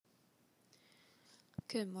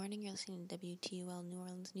Good morning, you're listening to WTUL New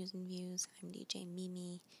Orleans News and Views. I'm DJ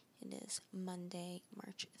Mimi. It is Monday,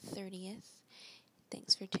 March 30th.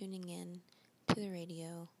 Thanks for tuning in to the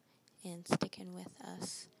radio and sticking with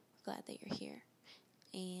us. We're glad that you're here.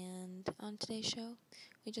 And on today's show,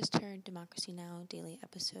 we just heard Democracy Now! Daily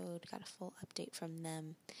episode, got a full update from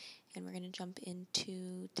them. And we're going to jump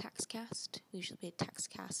into TaxCast. We usually do a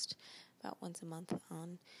TaxCast about once a month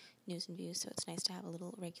on News and Views, so it's nice to have a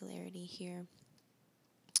little regularity here.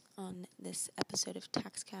 On this episode of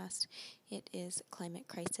TaxCast, it is Climate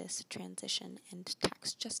Crisis, Transition, and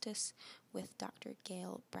Tax Justice with Dr.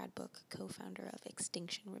 Gail Bradbook, co-founder of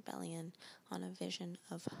Extinction Rebellion, on a vision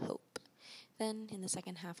of hope. Then, in the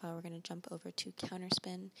second half hour, we're going to jump over to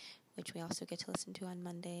Counterspin, which we also get to listen to on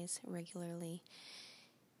Mondays regularly.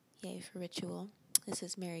 Yay for ritual. This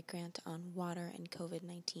is Mary Grant on water and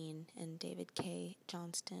COVID-19, and David K.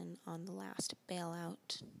 Johnston on the last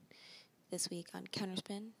bailout. This week on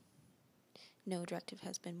Counterspin, no directive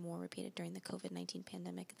has been more repeated during the COVID-19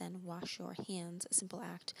 pandemic than wash your hands, a simple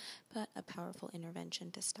act, but a powerful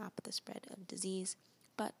intervention to stop the spread of disease.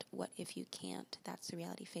 But what if you can't? That's the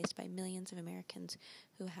reality faced by millions of Americans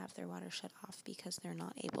who have their water shut off because they're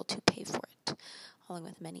not able to pay for it. Along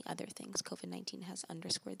with many other things, COVID-19 has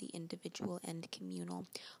underscored the individual and communal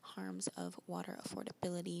harms of water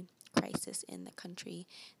affordability crisis in the country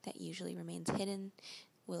that usually remains hidden.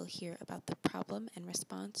 We'll hear about the problem and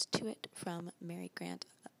response to it from Mary Grant,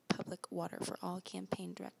 Public Water for All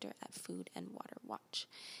campaign director at Food and Water Watch.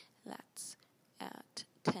 That's at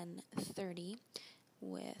 10:30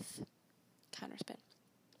 with Counterspin.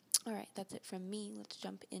 All right, that's it from me. Let's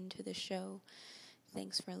jump into the show.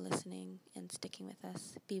 Thanks for listening and sticking with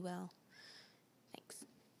us. Be well. Thanks.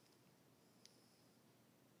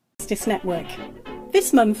 Justice Network.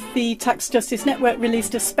 This month, the Tax Justice Network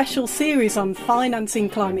released a special series on financing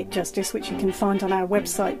climate justice, which you can find on our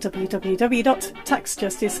website,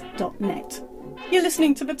 www.taxjustice.net. You're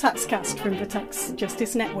listening to the TaxCast from the Tax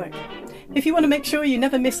Justice Network. If you want to make sure you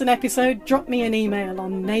never miss an episode, drop me an email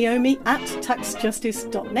on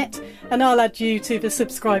naomi@taxjustice.net and I'll add you to the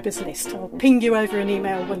subscribers list. I'll ping you over an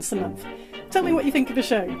email once a month. Tell me what you think of the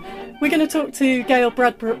show. We're going to talk to Gail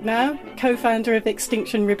Bradbook now, co-founder of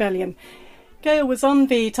Extinction Rebellion. Gail was on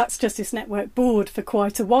the Tax Justice Network board for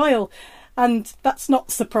quite a while, and that's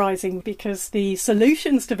not surprising because the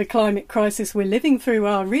solutions to the climate crisis we're living through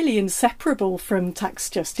are really inseparable from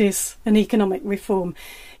tax justice and economic reform.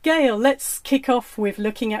 Gail, let's kick off with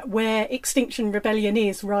looking at where Extinction Rebellion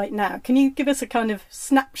is right now. Can you give us a kind of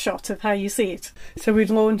snapshot of how you see it? So we've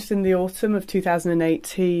launched in the autumn of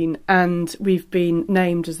 2018 and we've been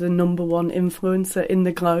named as the #1 influencer in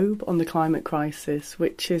the globe on the climate crisis,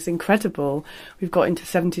 which is incredible. We've got into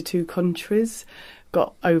 72 countries,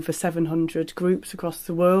 got over 700 groups across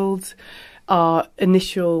the world. Our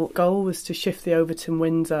initial goal was to shift the Overton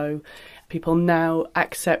window. People now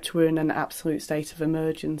accept we're in an absolute state of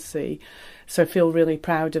emergency. So I feel really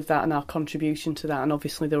proud of that and our contribution to that. And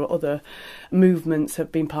obviously there are other movements that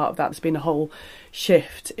have been part of that. There's been a whole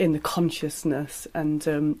shift in the consciousness.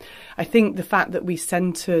 And I think the fact that we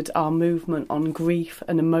centred our movement on grief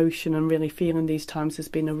and emotion and really feeling these times has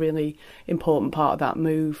been a really important part of that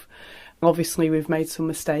move. Obviously, we've made some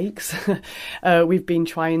mistakes. We've been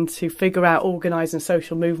trying to figure out organising a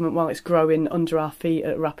social movement while it's growing under our feet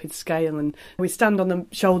at a rapid scale. And we stand on the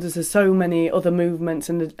shoulders of so many other movements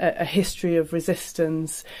and a history of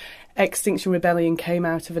resistance. Extinction Rebellion came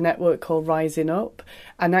out of a network called Rising Up,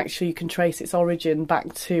 and actually you can trace its origin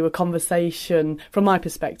back to a conversation, from my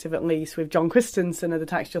perspective at least, with John Christensen of the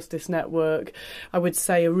Tax Justice Network. I would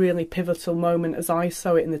say a really pivotal moment as I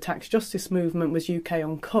saw it in the tax justice movement was UK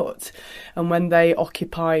Uncut, and when they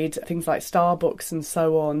occupied things like Starbucks and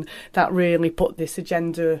so on, that really put this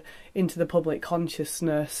agenda into the public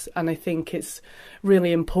consciousness. And I think it's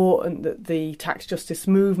really important that the tax justice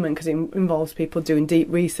movement, because it involves people doing deep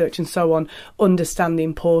research and so on, understand the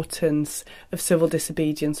importance of civil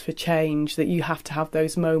disobedience for change, that you have to have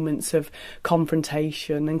those moments of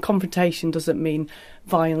confrontation. And confrontation doesn't mean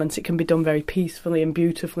violence. It can be done very peacefully and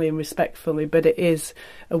beautifully and respectfully, but it is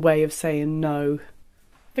a way of saying no.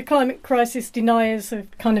 The climate crisis deniers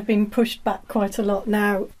have kind of been pushed back quite a lot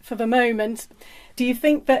now for the moment. Do you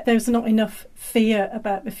think that there's not enough fear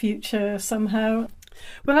about the future somehow?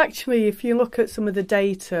 Well, actually, if you look at some of the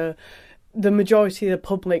data, the majority of the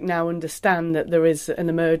public now understand that there is an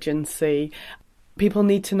emergency. people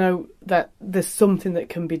need to know that there's something that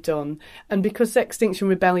can be done. And because Extinction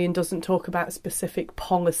Rebellion doesn't talk about specific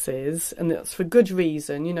policies, and that's for good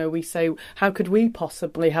reason, you know, we say, how could we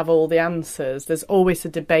possibly have all the answers? There's always a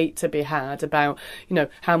debate to be had about, you know,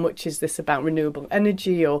 how much is this about renewable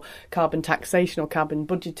energy or carbon taxation or carbon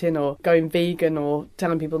budgeting or going vegan or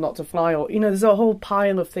telling people not to fly, or, you know, there's a whole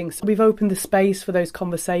pile of things. We've opened the space for those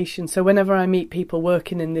conversations. So whenever I meet people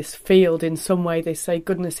working in this field in some way, they say,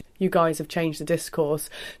 goodness, you guys have changed the discourse.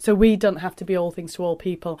 So we don't have to be all things to all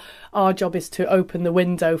people. Our job is to open the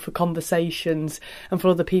window for conversations and for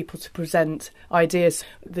other people to present ideas.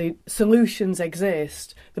 The solutions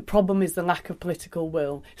exist. The problem is the lack of political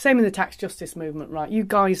will. Same in the tax justice movement, right? You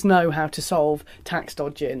guys know how to solve tax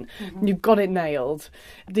dodging. Mm-hmm. You've got it nailed.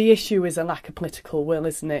 The issue is a lack of political will,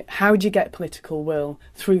 isn't it? How do you get political will?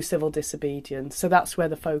 Through civil disobedience. So that's where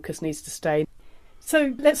the focus needs to stay.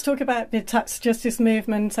 So let's talk about the tax justice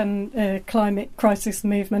movement and climate crisis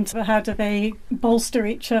movement. How do they bolster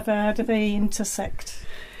each other? How do they intersect?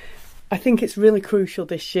 I think it's really crucial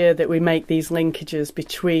this year that we make these linkages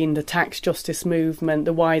between the tax justice movement,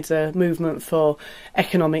 the wider movement for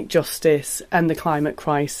economic justice, and the climate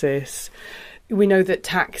crisis. We know that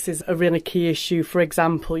tax is a really key issue. For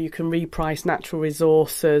example, you can reprice natural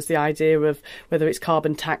resources, the idea of whether it's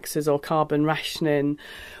carbon taxes or carbon rationing.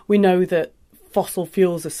 We know that fossil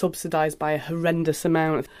fuels are subsidised by a horrendous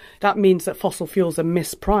amount. That means that fossil fuels are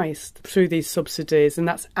mispriced through these subsidies, and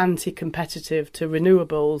that's anti-competitive to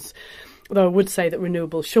renewables. Although I would say that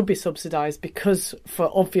renewables should be subsidised because, for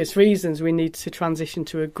obvious reasons, we need to transition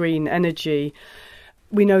to a green energy.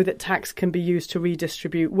 We know that tax can be used to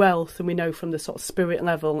redistribute wealth, and we know from the sort of spirit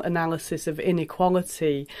level analysis of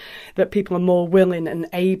inequality that people are more willing and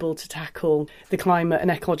able to tackle the climate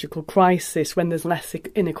and ecological crisis when there's less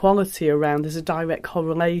inequality around. There's a direct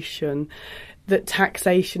correlation that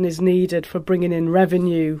taxation is needed for bringing in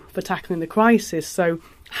revenue for tackling the crisis. So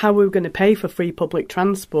how are we going to pay for free public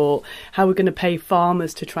transport? How are we going to pay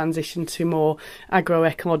farmers to transition to more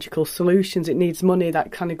agroecological solutions? It needs money.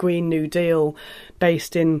 That kind of Green New Deal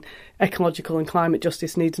based in ecological and climate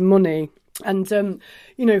justice needs money. And,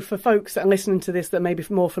 you know, for folks that are listening to this that may be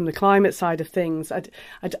more from the climate side of things, I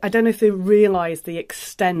don't know if they realise the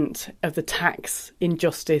extent of the tax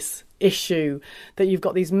injustice issue, that you've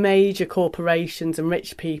got these major corporations and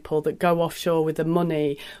rich people that go offshore with the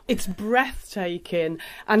money. It's breathtaking.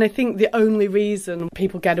 And I think the only reason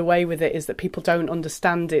people get away with it is that people don't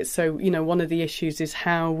understand it. So, you know, one of the issues is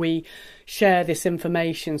how we share this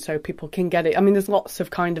information so people can get it. I mean, there's lots of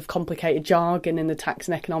kind of complicated jargon in the tax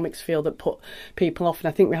and economics field that put people off, and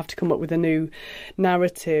I think we have to come up with a new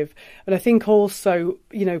narrative. And I think also,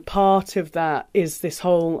 you know, part of that is this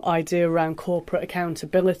whole idea around corporate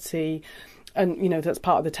accountability. And, you know, that's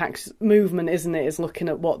part of the tax movement, isn't it, is looking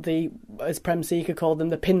at what the, as Prem Seeker called them,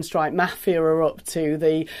 the pinstripe mafia are up to,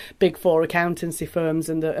 the big four accountancy firms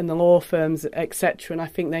and the law firms, etc. And I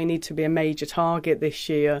think they need to be a major target this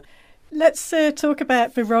year. Let's talk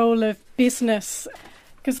about the role of business,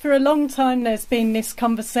 because for a long time there's been this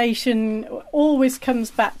conversation, always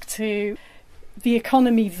comes back to the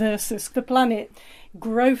economy versus the planet,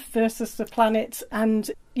 growth versus the planet,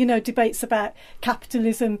 and, you know, debates about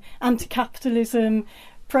capitalism, anti-capitalism,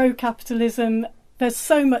 pro-capitalism. There's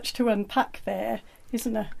so much to unpack there,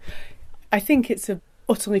 isn't there? I think it's an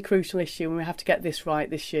utterly crucial issue and we have to get this right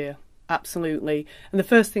this year, absolutely. And the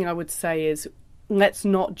first thing I would say is, let's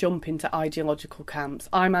not jump into ideological camps.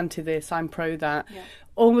 I'm anti this, I'm pro that. Yeah.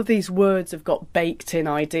 All of these words have got baked in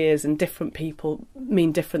ideas and different people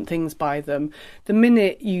mean different things by them. The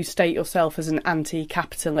minute you state yourself as an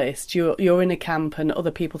anti-capitalist, you're in a camp and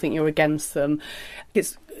other people think you're against them.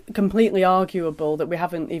 It's completely arguable that we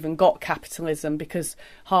haven't even got capitalism because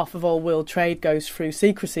half of all world trade goes through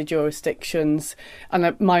secrecy jurisdictions,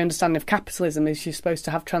 and my understanding of capitalism is you're supposed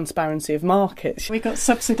to have transparency of markets. We got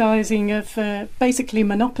subsidising of basically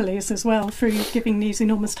monopolies as well through giving these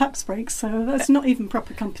enormous tax breaks, so that's not even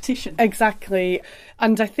proper competition. Exactly.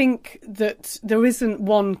 And I think that there isn't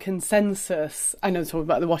one consensus. I know it's all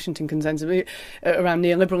about the Washington consensus around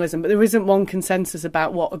neoliberalism, but there isn't one consensus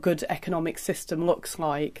about what a good economic system looks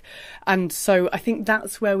like. And so I think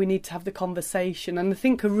that's where we need to have the conversation. And I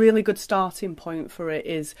think a really good starting point for it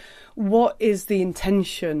is, what is the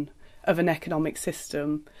intention of an economic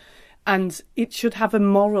system? And it should have a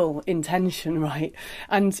moral intention, right?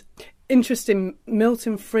 And interesting,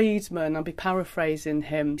 Milton Friedman, I'll be paraphrasing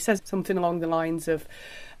him, he says something along the lines of,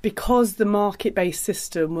 because the market-based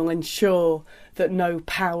system will ensure that no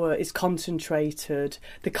power is concentrated,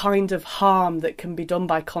 the kind of harm that can be done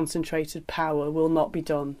by concentrated power will not be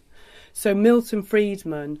done. So Milton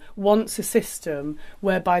Friedman wants a system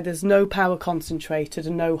whereby there's no power concentrated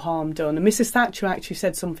and no harm done. And Mrs. Thatcher actually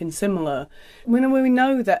said something similar. When we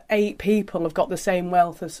know that 8 people have got the same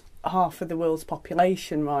wealth as half of the world's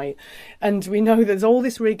population, right? And we know there's all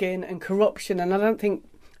this rigging and corruption, and I don't think,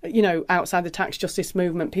 you know, outside the tax justice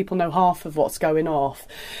movement, people know half of what's going off,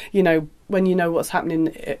 you know, when you know what's happening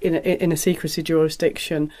in a secrecy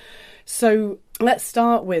jurisdiction. So let's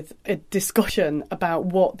start with a discussion about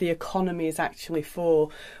what the economy is actually for.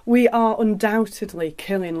 We are undoubtedly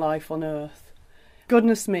killing life on Earth.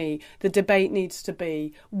 Goodness me, the debate needs to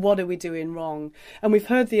be, what are we doing wrong? And we've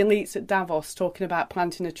heard the elites at Davos talking about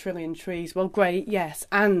planting 1 trillion trees. Well, great, yes.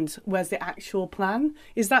 And where's the actual plan?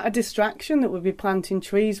 Is that a distraction that we'll be planting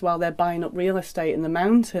trees while they're buying up real estate in the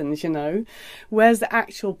mountains, you know? Where's the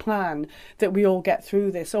actual plan that we all get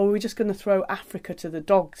through this? Or are we just going to throw Africa to the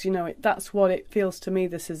dogs? You know, that's what it feels to me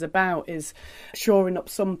this is about, is shoring up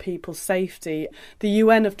some people's safety. The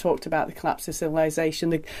UN have talked about the collapse of civilization.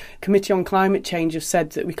 The Committee on Climate Change have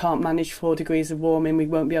said that we can't manage 4 degrees of warming, we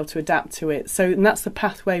won't be able to adapt to it. So, and that's the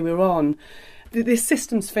pathway we're on. This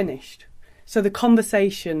system's finished. So the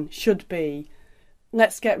conversation should be,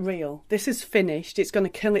 let's get real. This is finished. It's going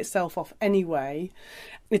to kill itself off anyway.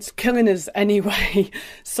 It's killing us anyway.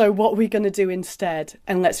 So what are we going to do instead?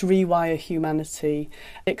 And let's rewire humanity.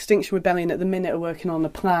 Extinction Rebellion at the minute are working on a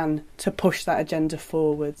plan to push that agenda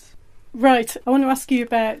forwards. Right. I want to ask you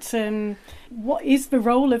about what is the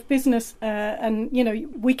role of business? And, you know,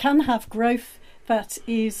 we can have growth that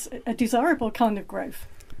is a desirable kind of growth.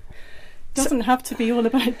 Doesn't have to be all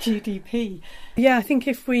about GDP. Yeah, I think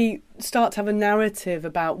if we start to have a narrative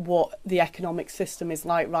about what the economic system is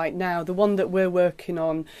like right now, the one that we're working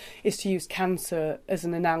on is to use cancer as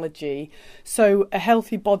an analogy. So a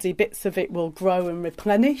healthy body, bits of it will grow and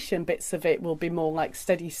replenish, and bits of it will be more like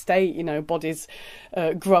steady state, you know, bodies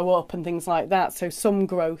grow up and things like that. So some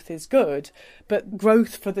growth is good, but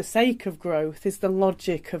growth for the sake of growth is the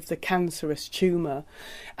logic of the cancerous tumour.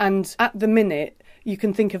 And at the minute, you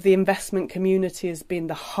can think of the investment community as being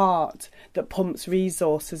the heart that pumps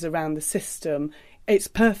resources around the system. It's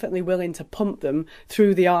perfectly willing to pump them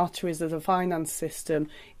through the arteries of the finance system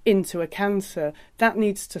into a cancer. That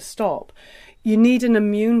needs to stop. You need an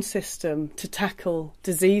immune system to tackle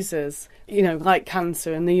diseases, you know, like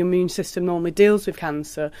cancer, and the immune system normally deals with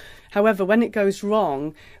cancer. However, when it goes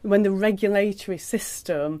wrong, when the regulatory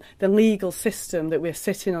system, the legal system that we're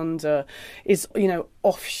sitting under is, you know,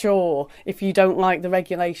 offshore, if you don't like the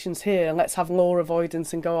regulations here, let's have law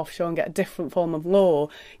avoidance and go offshore and get a different form of law,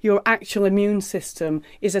 your actual immune system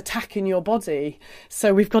is attacking your body.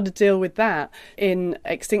 So we've got to deal with that. In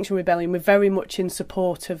Extinction Rebellion, we're very much in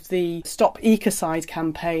support of the Stop Ecocide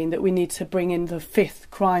campaign, that we need to bring in the 5th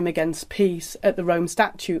crime against peace at the Rome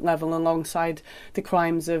Statute level, alongside the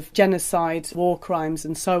crimes of genocide, war crimes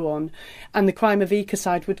and so on. And the crime of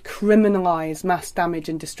ecocide would criminalise mass damage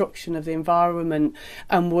and destruction of the environment,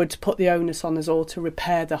 and would put the onus on us all to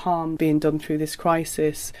repair the harm being done through this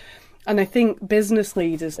crisis. And I think business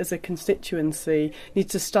leaders as a constituency need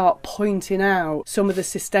to start pointing out some of the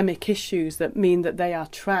systemic issues that mean that they are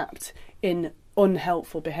trapped in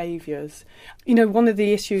unhelpful behaviours. You know, one of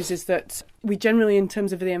the issues is that we generally, in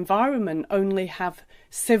terms of the environment, only have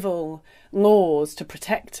civil laws to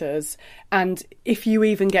protect us, and if you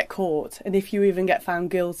even get caught, and if you even get found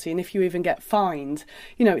guilty, and if you even get fined,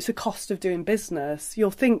 you know, it's a cost of doing business.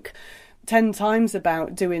 You'll think 10 times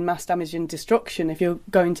about doing mass damage and destruction if you're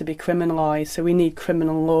going to be criminalised. So we need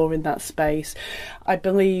criminal law in that space. I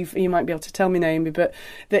believe, you might be able to tell me, Naomi, but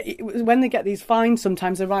when they get these fines,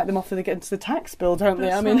 sometimes they write them off against the tax bill, don't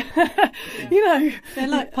they? That's I mean, right. you know. They're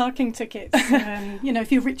like parking tickets. You know,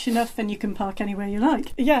 if you're rich enough, then you can park anywhere you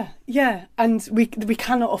like. Yeah. And we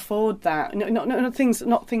cannot afford that. Not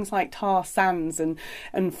things like tar sands and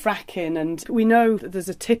fracking. And we know that there's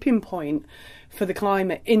a tipping point for the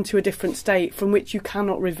climate into a different state from which you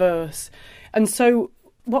cannot reverse. And so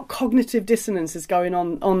what cognitive dissonance is going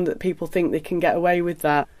on that people think they can get away with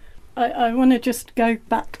that? I want to just go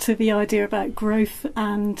back to the idea about growth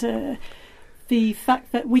and the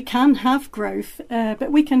fact that we can have growth,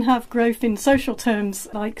 but we can have growth in social terms,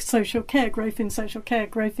 like social care, growth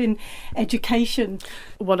in education.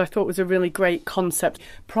 What I thought was a really great concept,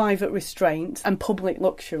 private restraint and public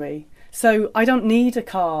luxury. So I don't need a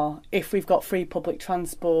car if we've got free public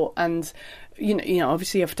transport. And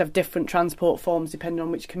obviously you have to have different transport forms depending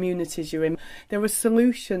on which communities you're in. There are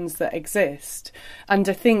solutions that exist, and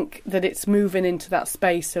I think that it's moving into that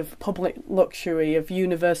space of public luxury, of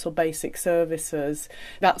universal basic services.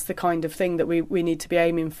 That's the kind of thing that we need to be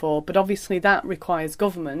aiming for. But obviously that requires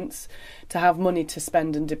governments to have money to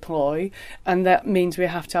spend and deploy, and that means we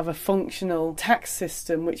have to have a functional tax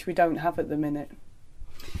system, which we don't have at the minute.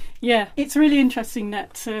 Yeah, it's really interesting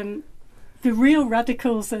that the real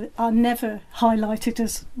radicals are never highlighted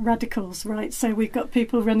as radicals, right? So we've got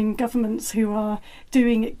people running governments who are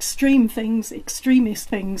doing extreme things, extremist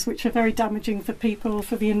things, which are very damaging for people,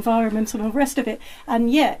 for the environment and all the rest of it.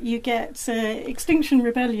 And yet you get Extinction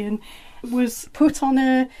Rebellion was put on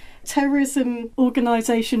a terrorism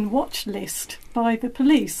organisation watch list by the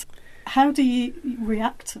police. How do you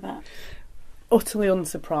react to that? Utterly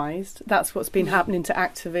unsurprised. That's what's been happening to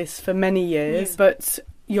activists for many years. Yeah. But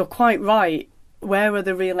you're quite right. Where are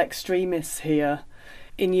the real extremists here?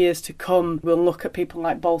 In years to come, we'll look at people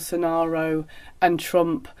like Bolsonaro and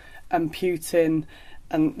Trump and Putin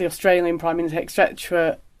and the Australian Prime Minister,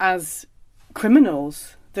 etc., as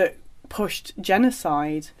criminals that pushed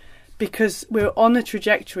genocide, because we're on a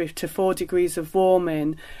trajectory to 4 degrees of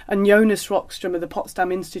warming, and Jonas Rockström of the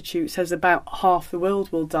Potsdam Institute says about half the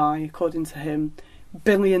world will die, according to him.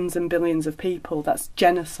 Billions and billions of people. That's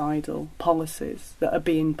genocidal policies that are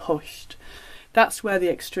being pushed. That's where the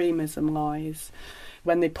extremism lies.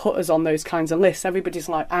 When they put us on those kinds of lists, everybody's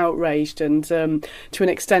like outraged, and to an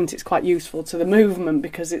extent it's quite useful to the movement,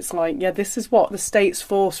 because it's like, yeah, this is what the state's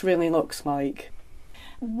force really looks like.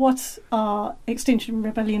 What are Extinction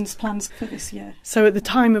Rebellion's plans for this year? So at the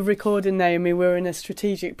time of recording, Naomi, we're in a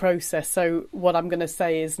strategic process. So what I'm going to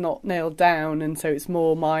say is not nailed down, and so it's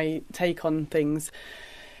more my take on things.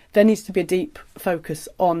 There needs to be a deep focus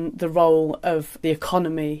on the role of the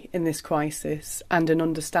economy in this crisis, and an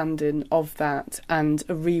understanding of that, and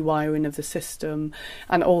a rewiring of the system,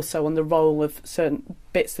 and also on the role of certain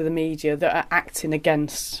bits of the media that are acting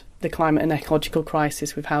against the climate and ecological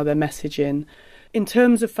crisis with how they're messaging. In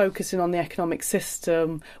terms of focusing on the economic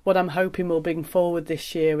system, what I'm hoping we'll bring forward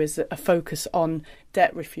this year is a focus on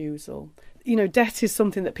debt refusal. Debt is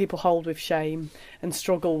something that people hold with shame and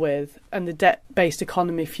struggle with, and the debt-based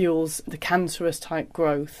economy fuels the cancerous type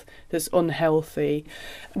growth that's unhealthy.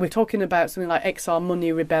 We're talking about something like XR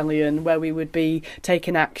Money Rebellion, where we would be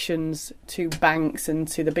taking actions to banks and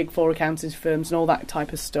to the big 4 accounting firms and all that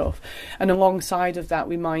type of stuff. And alongside of that,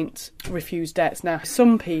 we might refuse debts. Now,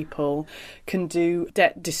 some people can do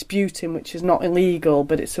debt disputing, which is not illegal,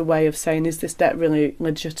 but it's a way of saying, is this debt really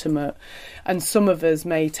legitimate? And some of us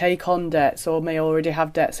may take on debts, or may already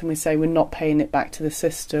have debts, and we say we're not paying it back to the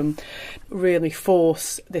system. Really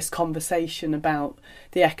force this conversation about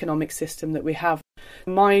the economic system that we have.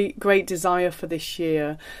 My great desire for this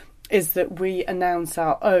year is that we announce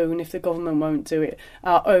our own, if the government won't do it,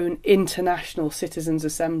 our own international citizens'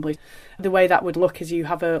 assembly. The way that would look is you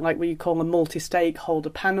have what you call a multi-stakeholder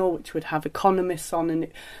panel, which would have economists on, and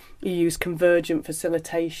you use convergent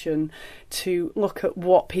facilitation to look at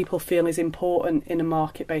what people feel is important in a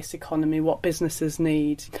market-based economy, what businesses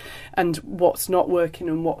need, and what's not working,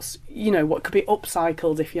 and what could be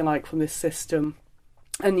upcycled, if you like, from this system.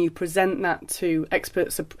 And you present that to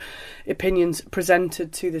experts' opinions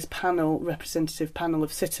presented to this panel, representative panel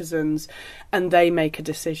of citizens, and they make a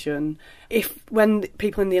decision. When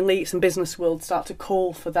people in the elites and business world start to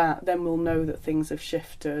call for that, then we'll know that things have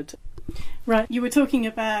shifted. Right, you were talking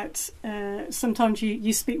about sometimes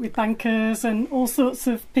you speak with bankers and all sorts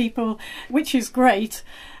of people, which is great,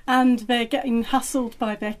 and they're getting hassled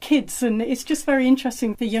by their kids, and it's just very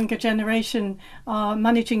interesting. The younger generation are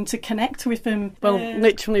managing to connect with them. Well,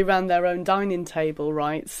 literally around their own dining table,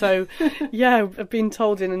 right? So, yeah, I've been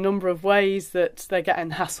told in a number of ways that they're getting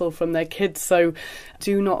hassled from their kids. So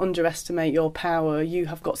do not underestimate your power. You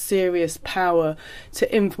have got serious power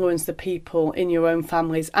to influence the people in your own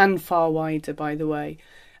families, and far wider, by the way.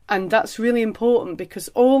 And that's really important, because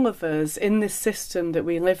all of us in this system that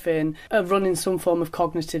we live in are running some form of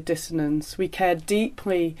cognitive dissonance. We care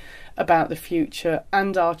deeply about the future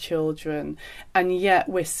and our children, and yet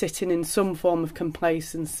we're sitting in some form of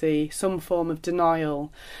complacency, some form of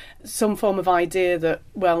denial, some form of idea that,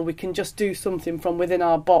 well, we can just do something from within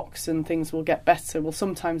our box and things will get better. Well,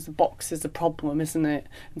 sometimes the box is the problem, isn't it?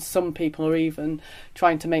 And some people are even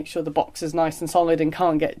trying to make sure the box is nice and solid and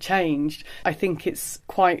can't get changed. I think it's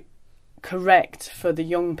quite correct for the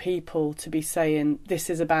young people to be saying this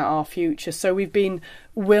is about our future. So we've been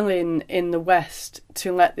willing in the West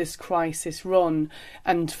to let this crisis run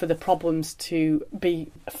and for the problems to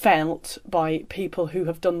be felt by people who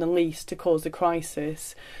have done the least to cause the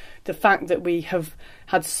crisis. The fact that we have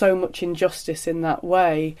had so much injustice in that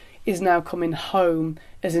way is now coming home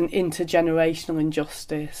as an intergenerational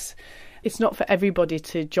injustice. It's not for everybody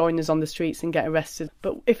to join us on the streets and get arrested,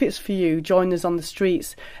 but if it's for you, join us on the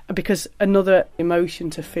streets, because another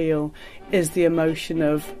emotion to feel is the emotion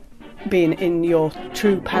of being in your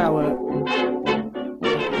true power.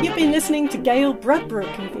 You've been listening to Gail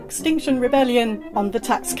Bradbrook of Extinction Rebellion on the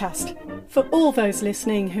Taxcast. For all those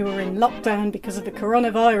listening who are in lockdown because of the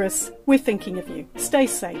coronavirus, we're thinking of you. Stay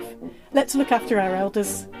safe. Let's look after our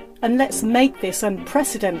elders. And let's make this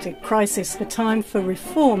unprecedented crisis the time for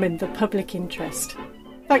reform in the public interest.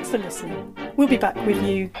 Thanks for listening. We'll be back with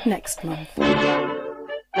you next month.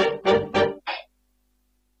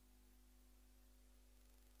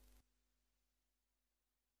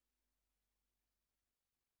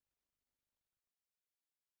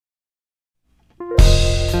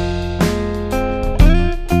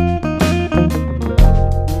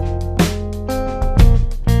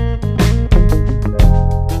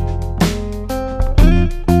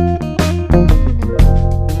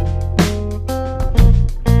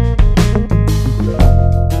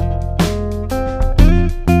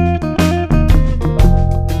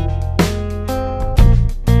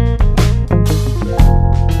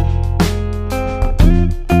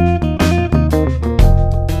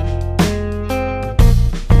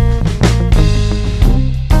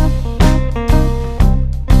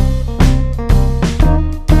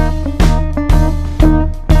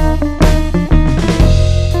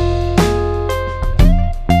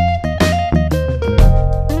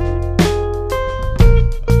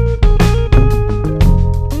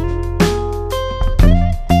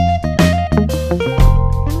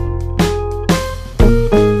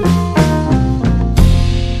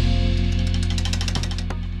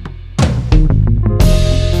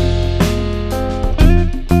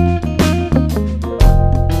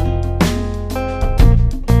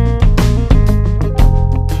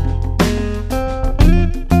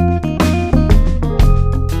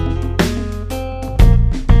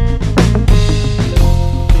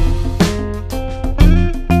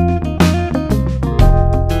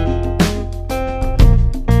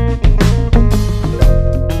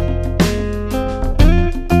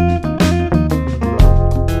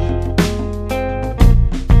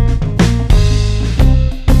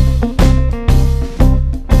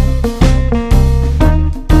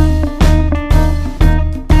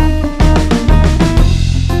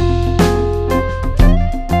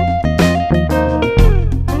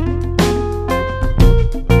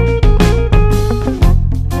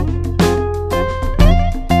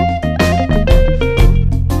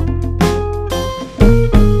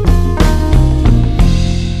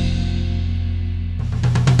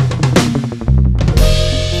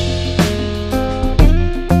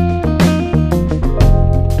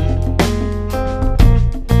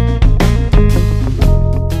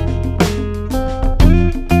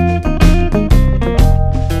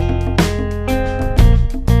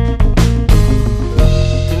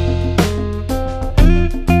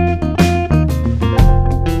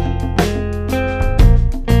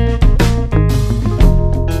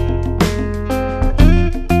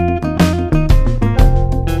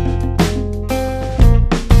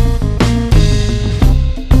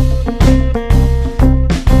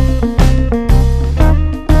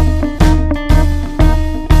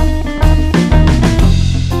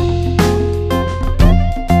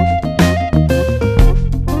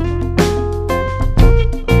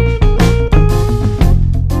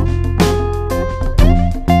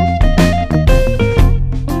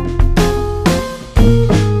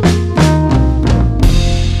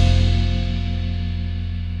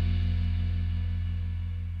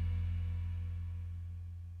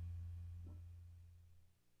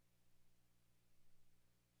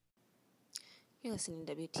 You're listening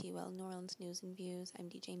to WTUL New Orleans News and Views. I'm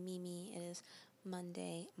DJ Mimi. It is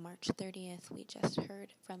Monday, March 30th. We just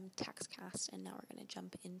heard from Taxcast, and now we're going to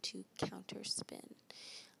jump into Counterspin.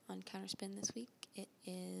 On Counterspin this week, it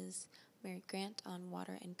is Mary Grant on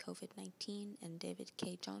water and COVID-19 and David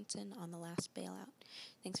K. Johnson on the last bailout.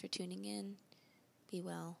 Thanks for tuning in. Be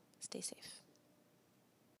well. Stay safe.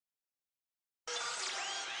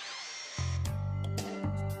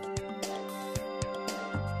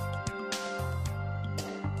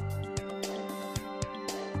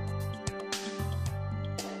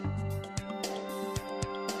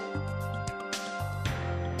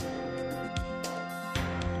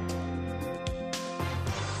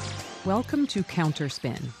 Welcome to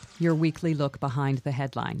Counterspin, your weekly look behind the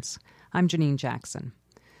headlines. I'm Janine Jackson.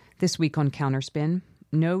 This week on Counterspin,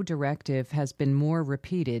 no directive has been more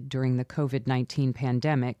repeated during the COVID-19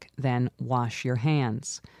 pandemic than wash your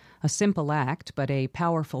hands. A simple act, but a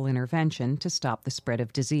powerful intervention to stop the spread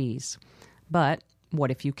of disease. But what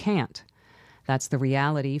if you can't? That's the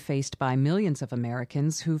reality faced by millions of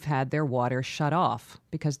Americans who've had their water shut off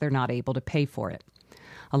because they're not able to pay for it.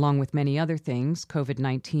 Along with many other things,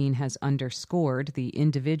 COVID-19 has underscored the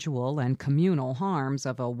individual and communal harms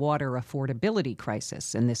of a water affordability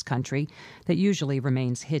crisis in this country that usually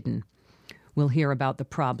remains hidden. We'll hear about the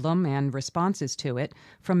problem and responses to it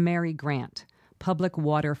from Mary Grant, Public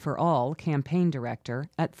Water for All campaign director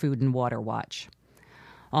at Food and Water Watch.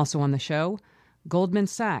 Also on the show, Goldman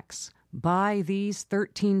Sachs, buy these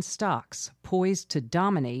 13 stocks poised to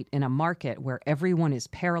dominate in a market where everyone is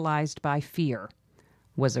paralyzed by fear,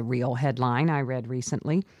 was a real headline I read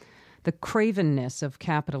recently. The cravenness of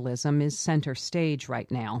capitalism is center stage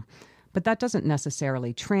right now, but that doesn't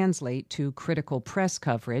necessarily translate to critical press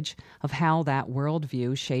coverage of how that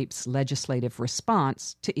worldview shapes legislative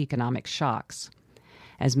response to economic shocks.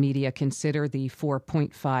 As media consider the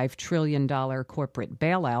 $4.5 trillion corporate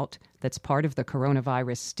bailout that's part of the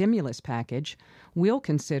coronavirus stimulus package, we'll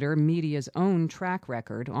consider media's own track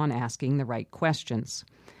record on asking the right questions.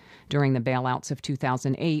 During the bailouts of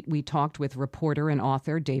 2008, we talked with reporter and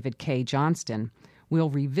author David K. Johnston. We'll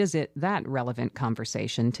revisit that relevant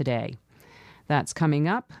conversation today. That's coming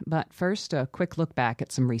up, but first, a quick look back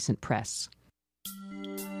at some recent press.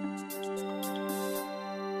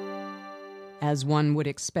 As one would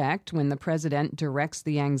expect when the president directs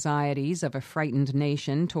the anxieties of a frightened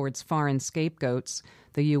nation towards foreign scapegoats,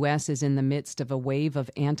 the U.S. is in the midst of a wave of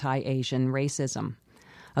anti-Asian racism.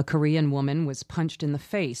 A Korean woman was punched in the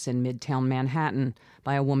face in Midtown Manhattan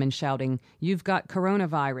by a woman shouting, "You've got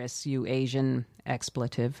coronavirus, you Asian,"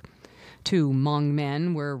 expletive. 2 Hmong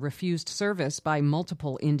men were refused service by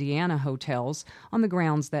multiple Indiana hotels on the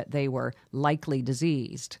grounds that they were likely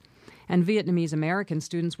diseased. And Vietnamese American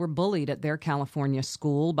students were bullied at their California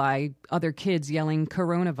school by other kids yelling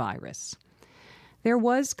coronavirus. There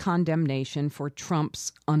was condemnation for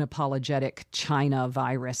Trump's unapologetic China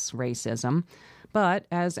virus racism, but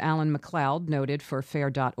as Alan McLeod noted for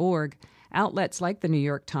FAIR.org, outlets like the New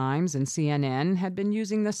York Times and CNN had been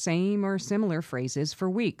using the same or similar phrases for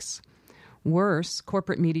weeks. Worse,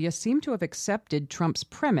 corporate media seem to have accepted Trump's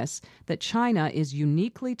premise that China is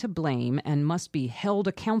uniquely to blame and must be held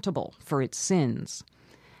accountable for its sins.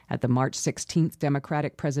 At the March 16th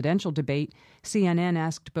Democratic presidential debate, CNN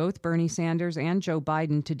asked both Bernie Sanders and Joe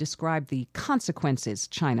Biden to describe the consequences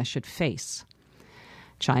China should face.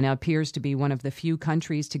 China appears to be one of the few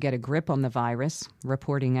countries to get a grip on the virus,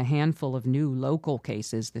 reporting a handful of new local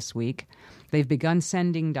cases this week. They've begun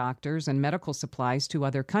sending doctors and medical supplies to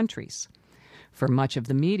other countries. For much of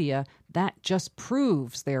the media, that just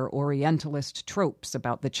proves their Orientalist tropes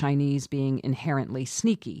about the Chinese being inherently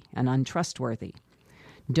sneaky and untrustworthy.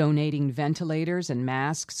 Donating ventilators and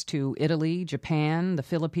masks to Italy, Japan, the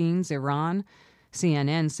Philippines, Iran,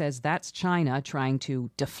 CNN says that's China trying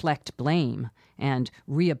to deflect blame and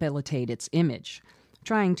rehabilitate its image,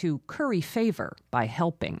 trying to curry favor by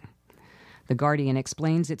helping. The Guardian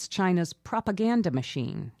explains it's China's propaganda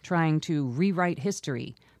machine, trying to rewrite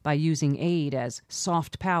history by using aid as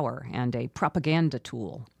soft power and a propaganda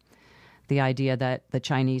tool. The idea that the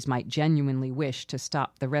Chinese might genuinely wish to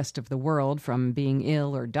stop the rest of the world from being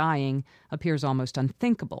ill or dying appears almost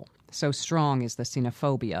unthinkable. So strong is the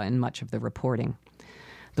xenophobia in much of the reporting.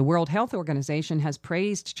 The World Health Organization has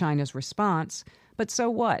praised China's response, but so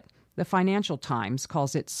what? The Financial Times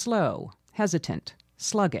calls it slow, hesitant,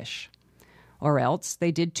 sluggish. Or else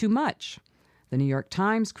they did too much. The New York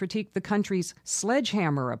Times critiqued the country's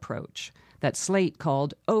sledgehammer approach that Slate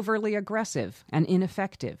called overly aggressive and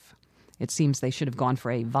ineffective. It seems they should have gone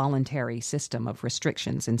for a voluntary system of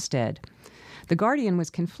restrictions instead. The Guardian was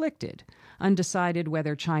conflicted, undecided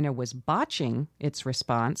whether China was botching its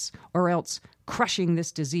response or else crushing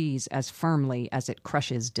this disease as firmly as it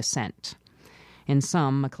crushes dissent. In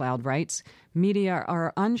sum, McLeod writes, media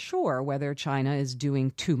are unsure whether China is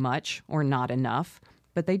doing too much or not enough,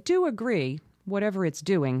 but they do agree, whatever it's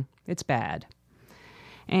doing, it's bad.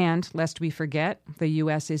 And, lest we forget, the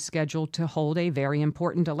U.S. is scheduled to hold a very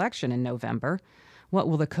important election in November. What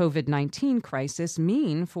will the COVID-19 crisis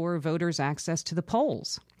mean for voters' access to the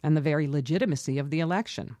polls and the very legitimacy of the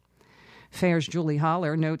election? FAIR's Julie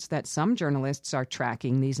Haller notes that some journalists are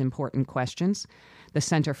tracking these important questions. The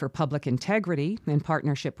Center for Public Integrity, in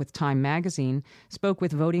partnership with Time magazine, spoke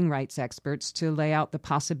with voting rights experts to lay out the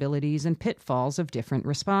possibilities and pitfalls of different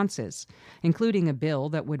responses, including a bill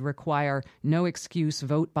that would require no-excuse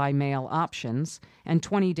vote-by-mail options and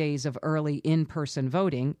 20 days of early in-person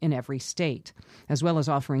voting in every state, as well as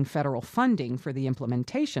offering federal funding for the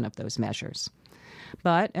implementation of those measures.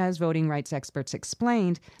 But, as voting rights experts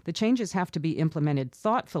explained, the changes have to be implemented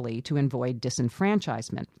thoughtfully to avoid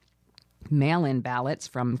disenfranchisement. Mail-in ballots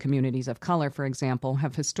from communities of color, for example,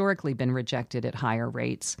 have historically been rejected at higher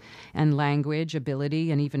rates, and language,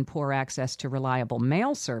 ability, and even poor access to reliable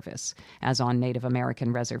mail service, as on Native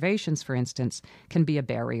American reservations, for instance, can be a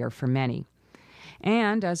barrier for many.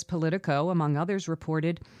 And, as Politico, among others,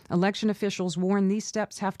 reported, election officials warn these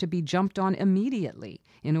steps have to be jumped on immediately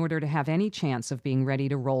in order to have any chance of being ready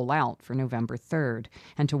to roll out for November 3rd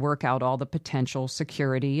and to work out all the potential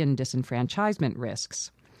security and disenfranchisement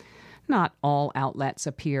risks. Not all outlets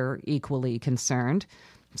appear equally concerned.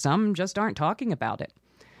 Some just aren't talking about it.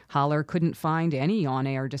 Holler couldn't find any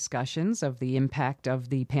on-air discussions of the impact of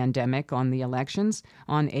the pandemic on the elections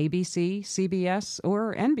on ABC, CBS,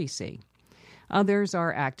 or NBC. Others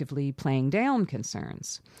are actively playing down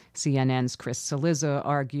concerns. CNN's Chris Cillizza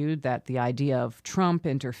argued that the idea of Trump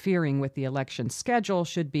interfering with the election schedule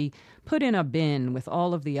should be put in a bin with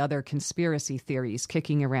all of the other conspiracy theories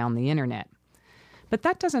kicking around the internet. But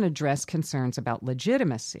that doesn't address concerns about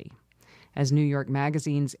legitimacy. As New York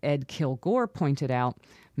Magazine's Ed Kilgore pointed out,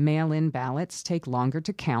 mail-in ballots take longer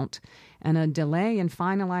to count, and a delay in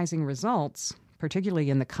finalizing results, particularly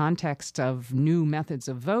in the context of new methods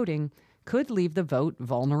of voting, could leave the vote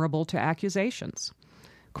vulnerable to accusations.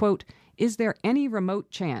 Quote, "Is there any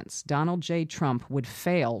remote chance Donald J. Trump would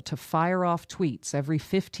fail to fire off tweets every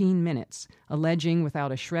 15 minutes, alleging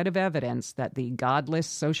without a shred of evidence that the godless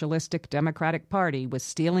Socialistic Democratic Party was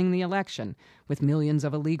stealing the election with millions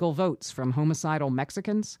of illegal votes from homicidal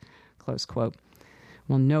Mexicans?" Close quote.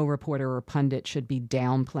 Well, no reporter or pundit should be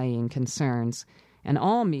downplaying concerns, and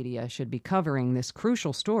all media should be covering this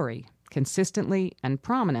crucial story consistently and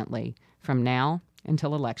prominently from now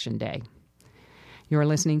until Election Day. You're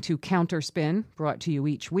listening to Counterspin, brought to you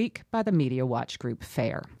each week by the Media Watch Group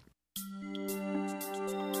FAIR.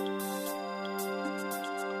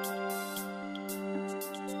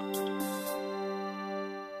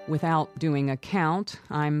 Without doing a count,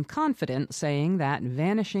 I'm confident saying that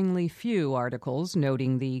vanishingly few articles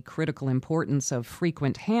noting the critical importance of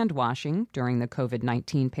frequent hand washing during the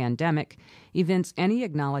COVID-19 pandemic evince any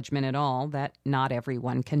acknowledgement at all that not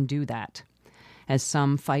everyone can do that. As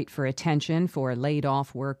some fight for attention for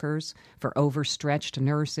laid-off workers, for overstretched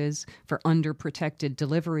nurses, for underprotected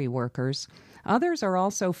delivery workers, others are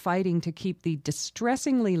also fighting to keep the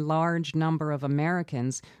distressingly large number of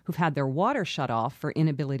Americans who've had their water shut off for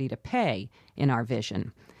inability to pay in our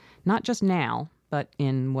vision. Not just now, but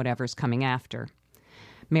in whatever's coming after.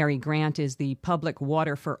 Mary Grant is the Public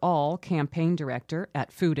Water for All campaign director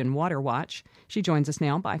at Food and Water Watch. She joins us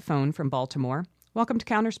now by phone from Baltimore. Welcome to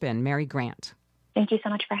Counterspin, Mary Grant. Thank you so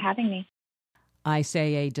much for having me. I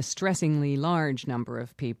say a distressingly large number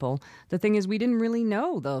of people. The thing is, we didn't really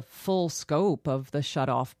know the full scope of the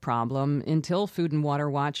shutoff problem until Food and Water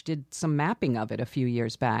Watch did some mapping of it a few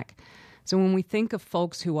years back. So when we think of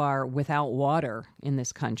folks who are without water in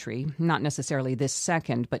this country, not necessarily this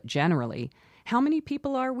second, but generally, how many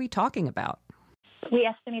people are we talking about? We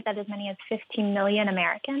estimate that as many as 15 million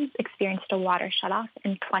Americans experienced a water shutoff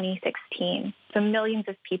in 2016. So millions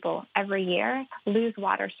of people every year lose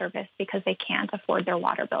water service because they can't afford their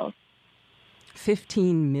water bills.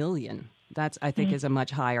 15 million. That's, I think, is a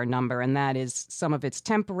much higher number. And that is, some of it's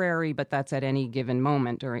temporary, but that's at any given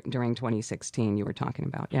moment during 2016 you were talking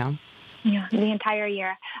about, yeah? Yeah, the entire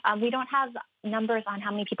year. We don't have numbers on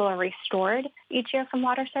how many people are restored each year from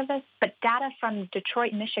water service, but data from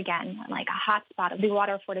Detroit, Michigan, like a hotspot of the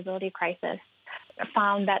water affordability crisis,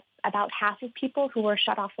 found that about half of people who were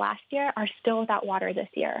shut off last year are still without water this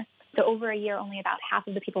year. So over a year, only about half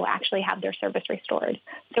of the people actually have their service restored.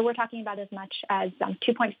 So we're talking about as much as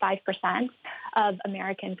 2.5% of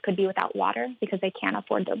Americans could be without water because they can't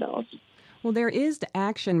afford their bills. Well, there is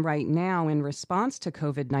action right now in response to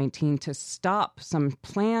COVID-19 to stop some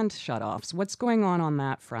planned shutoffs. What's going on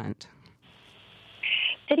that front?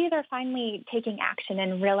 Cities are finally taking action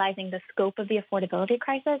and realizing the scope of the affordability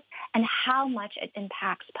crisis and how much it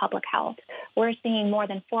impacts public health. We're seeing more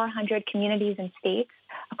than 400 communities and states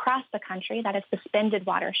across the country that have suspended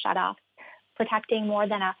water shutoffs, protecting more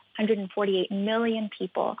than 148 million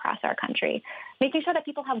people across our country, making sure that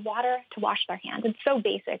people have water to wash their hands. It's so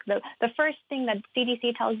basic. The first thing that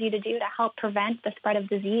CDC tells you to do to help prevent the spread of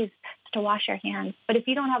disease, to wash your hands. But if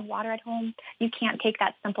you don't have water at home, you can't take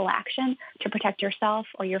that simple action to protect yourself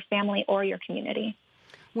or your family or your community.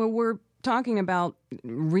 Well, we're talking about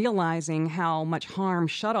realizing how much harm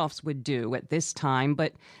shutoffs would do at this time,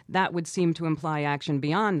 but that would seem to imply action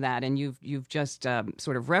beyond that, and you've just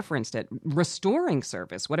sort of referenced it. Restoring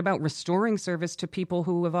service. What about restoring service to people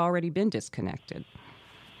who have already been disconnected?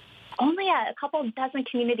 Only a couple dozen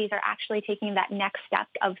communities are actually taking that next step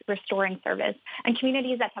of restoring service. And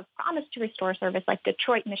communities that have promised to restore service, like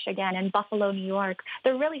Detroit, Michigan, and Buffalo, New York,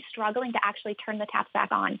 they're really struggling to actually turn the taps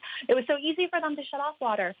back on. It was so easy for them to shut off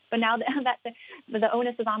water, but now that the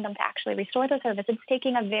onus is on them to actually restore the service, it's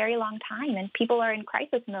taking a very long time, and people are in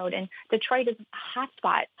crisis mode. And Detroit is a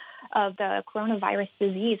hotspot of the coronavirus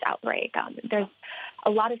disease outbreak. There's a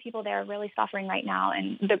lot of people there really suffering right now,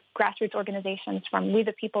 and the grassroots organizations from We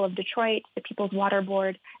the People of Detroit, the People's Water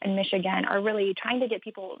Board, and Michigan are really trying to get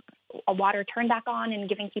people water turned back on and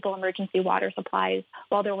giving people emergency water supplies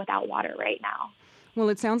while they're without water right now. Well,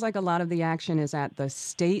 it sounds like a lot of the action is at the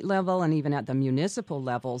state level and even at the municipal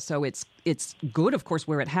level. So it's good, of course,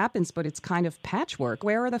 where it happens, but it's kind of patchwork.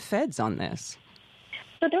 Where are the feds on this?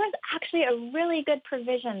 So there was actually a really good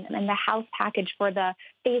provision in the House package for the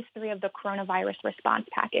Phase 3 of the coronavirus response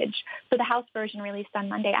package. So the House version released on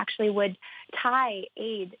Monday actually would tie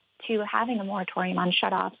aid to having a moratorium on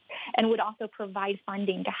shutoffs and would also provide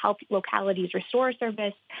funding to help localities restore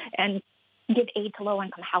service and give aid to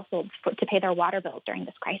low-income households to pay their water bills during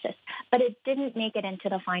this crisis. But it didn't make it into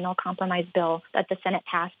the final compromise bill that the Senate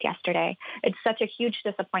passed yesterday. It's such a huge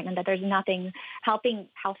disappointment that there's nothing helping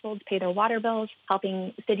households pay their water bills,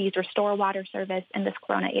 helping cities restore water service in this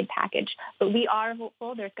Corona aid package. But we are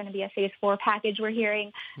hopeful there's going to be a Phase 4 package we're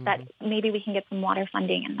hearing that maybe we can get some water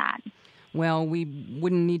funding in that. Well, we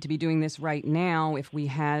wouldn't need to be doing this right now if we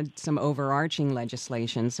had some overarching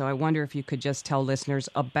legislation. So I wonder if you could just tell listeners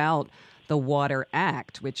about the Water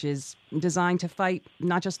Act, which is designed to fight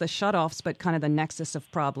not just the shutoffs, but kind of the nexus of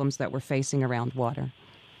problems that we're facing around water.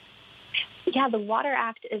 Yeah, the Water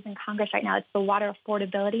Act is in Congress right now. It's the Water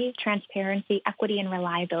Affordability, Transparency, Equity, and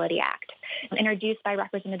Reliability Act, introduced by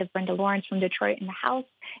Representative Brenda Lawrence from Detroit in the House,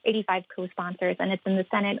 85 co-sponsors, and it's in the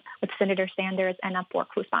Senate with Senator Sanders and up 4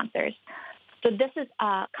 co-sponsors. So this is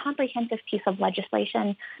a comprehensive piece of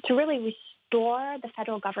legislation to really restore the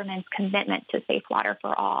federal government's commitment to safe water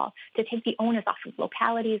for all, to take the onus off of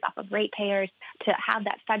localities, off of ratepayers, to have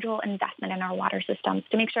that federal investment in our water systems,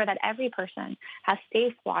 to make sure that every person has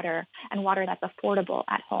safe water and water that's affordable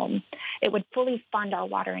at home. It would fully fund our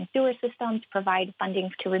water and sewer systems, provide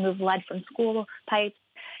funding to remove lead from school pipes.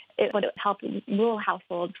 It would help rural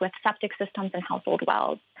households with septic systems and household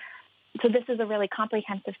wells. So this is a really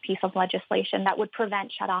comprehensive piece of legislation that would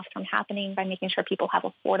prevent shutoffs from happening by making sure people have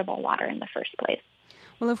affordable water in the first place.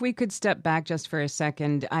 Well, if we could step back just for a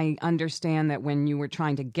second, I understand that when you were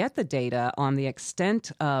trying to get the data on the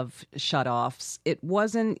extent of shutoffs, it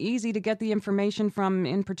wasn't easy to get the information from,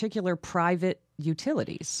 in particular, private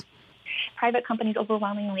utilities. Private companies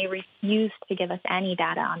overwhelmingly refused to give us any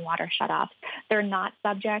data on water shutoffs. They're not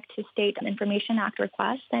subject to State Information Act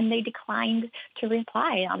requests, and they declined to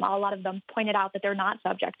reply. A lot of them pointed out that they're not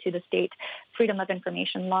subject to the state freedom of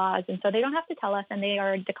information laws, and so they don't have to tell us, and they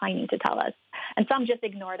are declining to tell us. And some just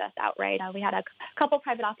ignored us outright. We had a couple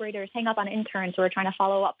private operators hang up on interns who were trying to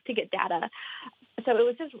follow up to get data. So it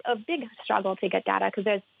was just a big struggle to get data because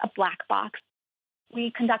there's a black box.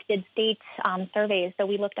 We conducted state surveys, so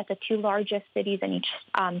we looked at the 2 largest cities in each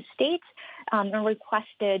state and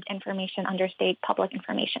requested information under State Public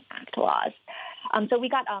Information Act laws. So we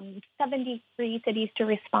got 73 cities to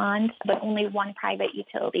respond, but only 1 private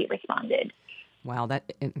utility responded. Wow,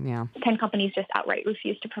 10 companies just outright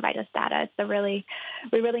refused to provide us data. So we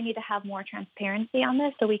really need to have more transparency on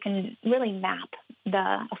this so we can really map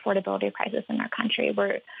the affordability crisis in our country,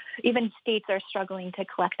 where even states are struggling to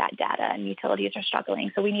collect that data and utilities are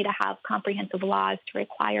struggling. So we need to have comprehensive laws to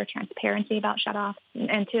require transparency about shutoffs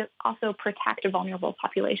and to also protect vulnerable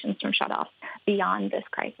populations from shutoffs beyond this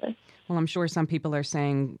crisis. Well, I'm sure some people are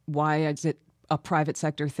saying, why is it a private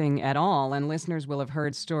sector thing at all? And listeners will have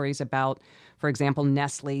heard stories about, for example,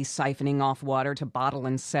 Nestle siphoning off water to bottle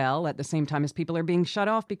and sell at the same time as people are being shut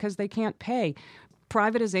off because they can't pay.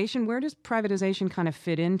 Privatization, where does privatization kind of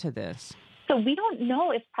fit into this? So we don't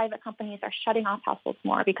know if private companies are shutting off households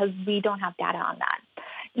more because we don't have data on that.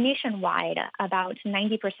 Nationwide, about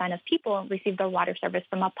 90% of people receive their water service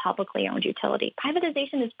from a publicly owned utility.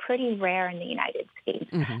 Privatization is pretty rare in the United States,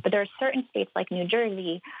 but there are certain states like New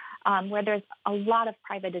Jersey where there's a lot of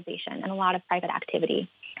privatization and a lot of private activity.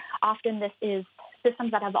 Often this is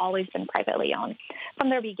systems that have always been privately owned. From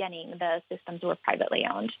their beginning, the systems were privately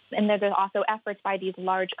owned. And there's also efforts by these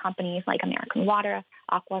large companies like American Water,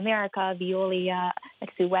 Aqua America, Veolia,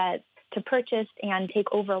 Suez, to purchase and take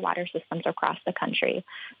over water systems across the country.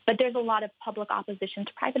 But there's a lot of public opposition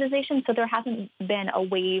to privatization, so there hasn't been a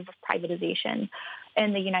wave of privatization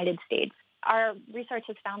in the United States. Our research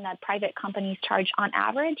has found that private companies charge, on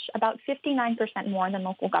average, about 59% more than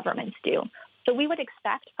local governments do. So we would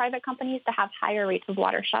expect private companies to have higher rates of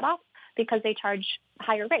water shutoff because they charge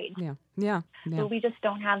higher rates. Yeah. So we just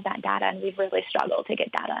don't have that data, and we've really struggled to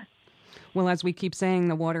get data. Well, as we keep saying,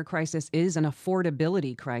 the water crisis is an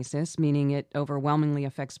affordability crisis, meaning it overwhelmingly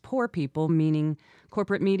affects poor people, meaning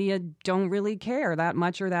corporate media don't really care that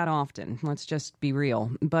much or that often. Let's just be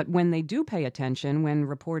real. But when they do pay attention, when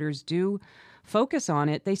reporters do focus on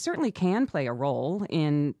it, they certainly can play a role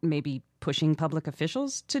in maybe pushing public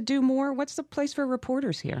officials to do more. What's the place for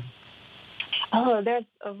reporters here? Oh, there's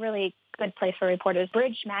a really good place for reporters.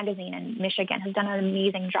 Bridge Magazine in Michigan has done an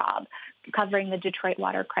amazing job covering the Detroit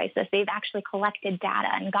water crisis. They've actually collected data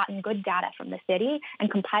and gotten good data from the city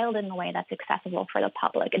and compiled it in a way that's accessible for the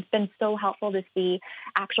public. It's been so helpful to see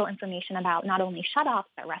actual information about not only shutoffs,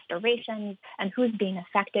 but restorations, and who's being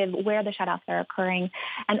effective, where the shutoffs are occurring,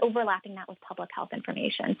 and overlapping that with public health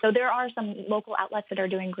information. So there are some local outlets that are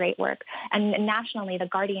doing great work. And nationally, the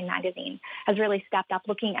Guardian magazine has really stepped up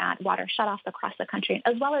looking at water shutoffs across the country,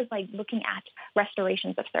 as well as looking at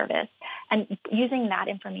restorations of service and using that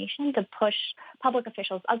information to push public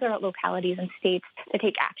officials, other localities and states to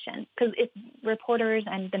take action. Because if reporters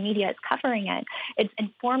and the media is covering it, it's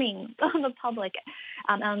informing the public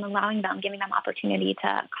and allowing them, giving them opportunity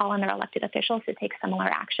to call on their elected officials to take similar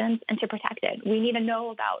actions and to protect it. We need to know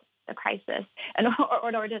about the crisis in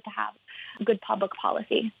order to have good public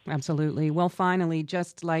policy. Absolutely. Well, finally,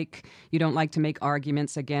 just like you don't like to make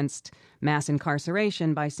arguments against mass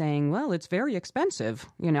incarceration by saying, well, it's very expensive.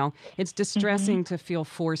 It's distressing to feel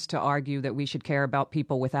forced to argue that we should care about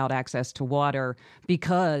people without access to water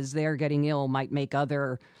because they're getting ill might make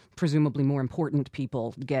other presumably more important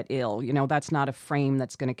people get ill. That's not a frame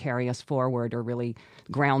that's going to carry us forward or really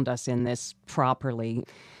ground us in this properly.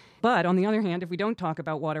 But on the other hand, if we don't talk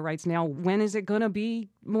about water rights now, when is it going to be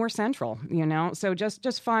more central? So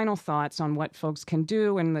just final thoughts on what folks can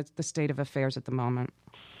do and the state of affairs at the moment.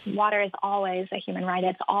 Water is always a human right.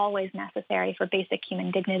 It's always necessary for basic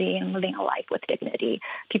human dignity and living a life with dignity.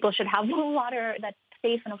 People should have water that's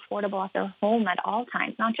safe and affordable at their home at all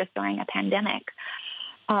times, not just during a pandemic.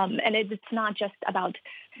 And it's not just about,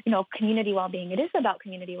 community well-being. It is about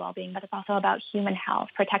community well-being, but it's also about human health,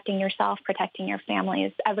 protecting yourself, protecting your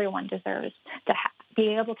families. Everyone deserves to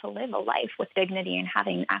be able to live a life with dignity and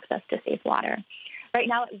having access to safe water. Right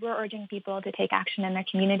now, we're urging people to take action in their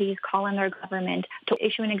communities, call on their government to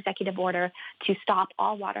issue an executive order to stop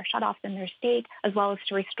all water shutoffs in their state, as well as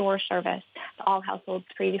to restore service to all households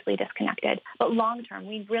previously disconnected. But long term,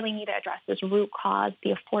 we really need to address this root cause,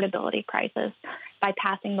 the affordability crisis, by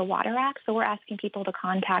passing the Water Act. So we're asking people to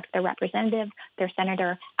contact their representative, their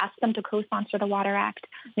senator, ask them to co-sponsor the Water Act.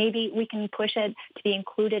 Maybe we can push it to be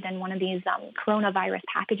included in one of these coronavirus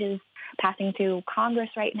packages passing through Congress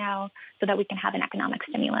right now so that we can have an economic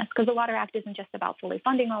stimulus. Because the Water Act isn't just about fully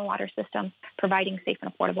funding our water systems, providing safe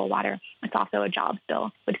and affordable water. It's also a jobs bill.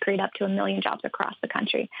 It would create up to 1 million jobs across the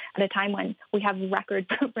country at a time when we have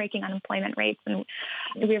record-breaking unemployment rates, and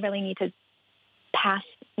we really need to pass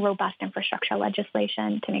robust infrastructure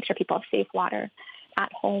legislation to make sure people have safe water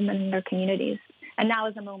at home and in their communities. And now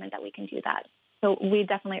is the moment that we can do that. So we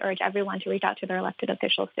definitely urge everyone to reach out to their elected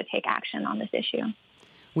officials to take action on this issue.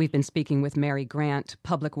 We've been speaking with Mary Grant,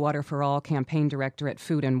 Public Water for All campaign director at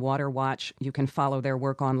Food and Water Watch. You can follow their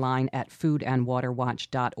work online at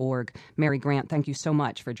foodandwaterwatch.org. Mary Grant, thank you so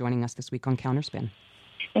much for joining us this week on Counterspin.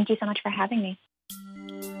 Thank you so much for having me.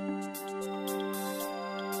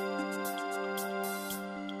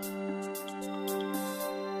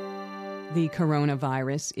 The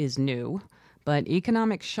coronavirus is new, but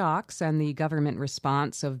economic shocks and the government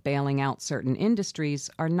response of bailing out certain industries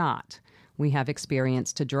are not. We have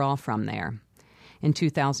experience to draw from there. In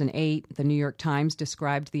 2008, the New York Times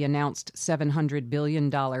described the announced $700 billion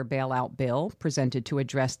bailout bill presented to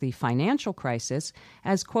address the financial crisis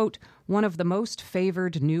as, quote, one of the most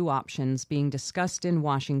favored new options being discussed in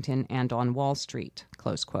Washington and on Wall Street,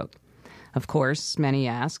 close quote. Of course, many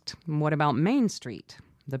asked, what about Main Street?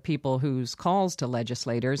 The people whose calls to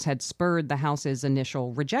legislators had spurred the House's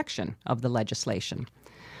initial rejection of the legislation.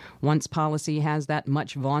 Once policy has that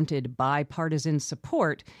much vaunted bipartisan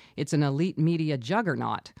support, it's an elite media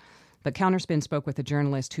juggernaut. But Counterspin spoke with a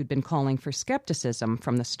journalist who'd been calling for skepticism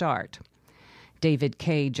from the start. David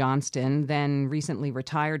K. Johnston, then recently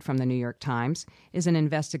retired from the New York Times, is an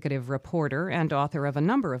investigative reporter and author of a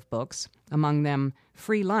number of books, among them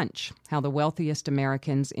Free Lunch, How the Wealthiest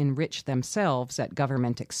Americans Enrich Themselves at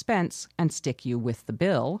Government Expense and Stick You with the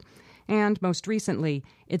Bill, and most recently,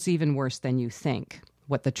 It's Even Worse Than You Think,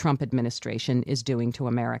 What the Trump Administration is Doing to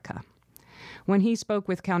America. When he spoke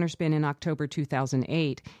with Counterspin in October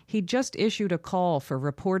 2008, he just issued a call for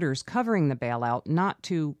reporters covering the bailout not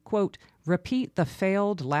to, quote, repeat the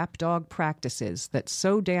failed lapdog practices that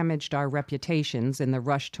so damaged our reputations in the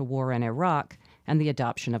rush to war in Iraq and the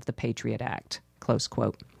adoption of the Patriot Act, close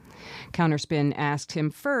quote. Counterspin asked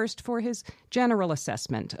him first for his general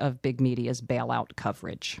assessment of big media's bailout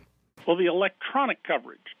coverage. Well, the electronic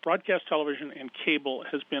coverage, broadcast television and cable,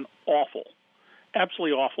 has been awful.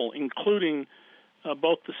 Absolutely awful, including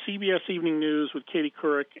both the CBS Evening News with Katie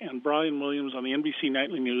Couric and Brian Williams on the NBC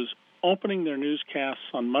Nightly News opening their newscasts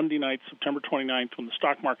on Monday night, September 29th, when the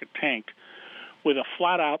stock market tanked, with a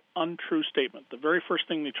flat-out untrue statement. The very first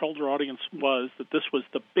thing they told their audience was that this was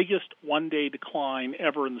the biggest one-day decline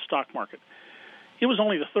ever in the stock market. It was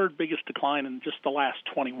only the third biggest decline in just the last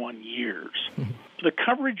 21 years. The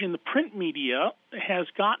coverage in the print media has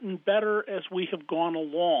gotten better as we have gone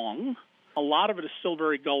along. A lot of it is still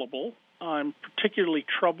very gullible. I'm particularly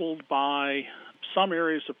troubled by some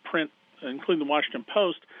areas of print, including the Washington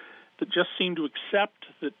Post, that just seem to accept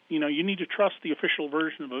that, you need to trust the official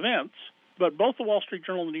version of events. But both the Wall Street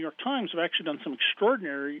Journal and the New York Times have actually done some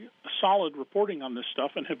extraordinary, solid reporting on this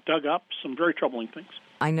stuff and have dug up some very troubling things.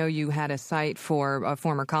 I know you had a cite for a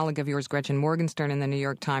former colleague of yours, Gretchen Morgenstern, in the New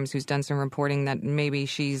York Times, who's done some reporting that maybe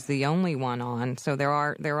she's the only one on. So there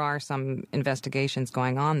are some investigations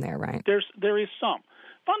going on there, right? There is some.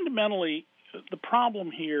 Fundamentally, the problem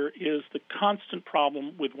here is the constant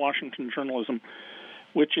problem with Washington journalism,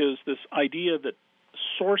 which is this idea that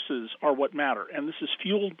sources are what matter. And this is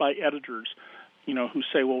fueled by editors, who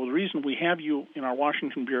say, well, the reason we have you in our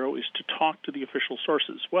Washington bureau is to talk to the official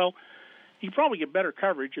sources. Well, you'd probably get better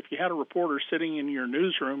coverage if you had a reporter sitting in your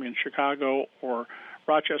newsroom in Chicago or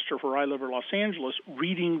Rochester, where I live, or Los Angeles,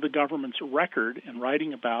 reading the government's record and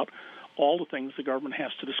writing about all the things the government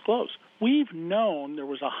has to disclose. We've known there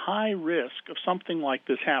was a high risk of something like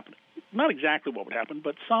this happening. Not exactly what would happen,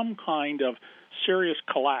 but some kind of serious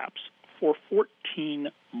collapse for 14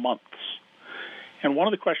 months. And one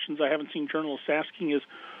of the questions I haven't seen journalists asking is,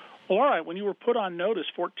 well, all right, when you were put on notice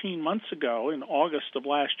 14 months ago in August of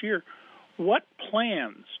last year, what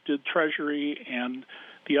plans did Treasury and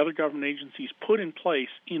the other government agencies put in place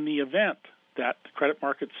in the event that the credit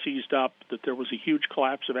market seized up, that there was a huge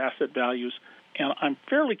collapse of asset values? And I'm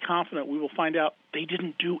fairly confident we will find out they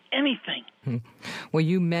didn't do anything. Well,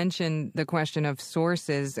 you mentioned the question of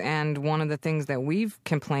sources, and one of the things that we've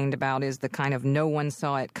complained about is the kind of no one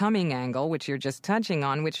saw it coming angle, which you're just touching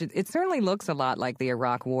on, which it certainly looks a lot like the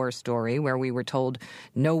Iraq War story, where we were told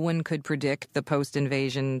no one could predict the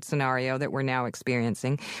post-invasion scenario that we're now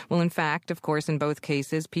experiencing. Well, in fact, of course, in both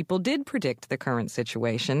cases, people did predict the current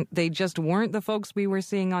situation. They just weren't the folks we were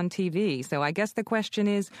seeing on TV. So I guess the question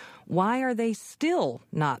is, why are they still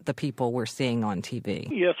not the people we're seeing on TV?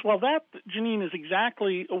 Yes, well, that, Janine, is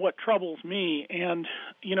exactly what troubles me. And,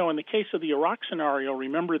 in the case of the Iraq scenario,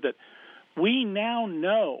 remember that we now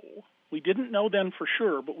know, we didn't know then for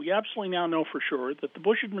sure, but we absolutely now know for sure that the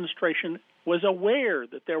Bush administration was aware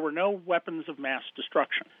that there were no weapons of mass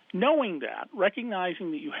destruction. Knowing that,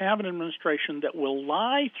 recognizing that you have an administration that will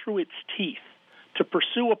lie through its teeth to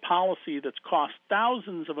pursue a policy that's cost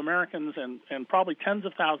thousands of Americans and probably tens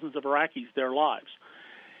of thousands of Iraqis their lives,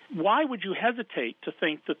 why would you hesitate to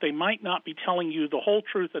think that they might not be telling you the whole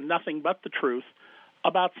truth and nothing but the truth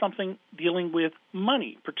about something dealing with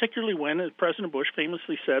money, particularly when, as President Bush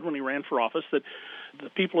famously said when he ran for office, that the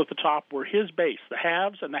people at the top were his base, the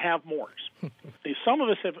haves and the have-mores. Some of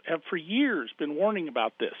us have for years been warning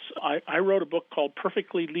about this. I wrote a book called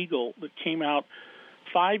Perfectly Legal that came out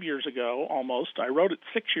 5 years ago almost. I wrote it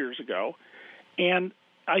 6 years ago, and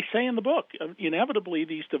I say in the book, inevitably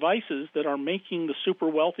these devices that are making the super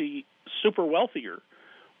wealthier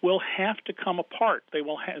will have to come apart. They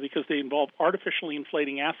will because they involve artificially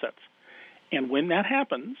inflating assets. And when that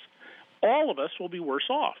happens, all of us will be worse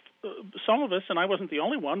off. Some of us, and I wasn't the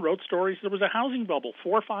only one, wrote stories. There was a housing bubble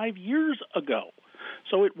 4 or 5 years ago.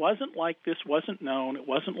 So it wasn't like this wasn't known. It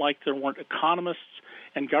wasn't like there weren't economists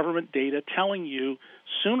and government data telling you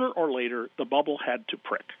sooner or later the bubble had to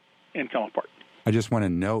prick and come apart. I just want to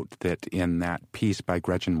note that in that piece by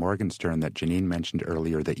Gretchen Morgenstern that Janine mentioned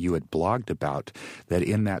earlier that you had blogged about, that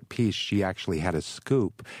in that piece she actually had a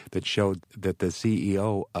scoop that showed that the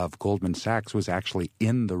CEO of Goldman Sachs was actually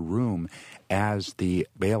in the room as the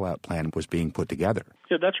bailout plan was being put together.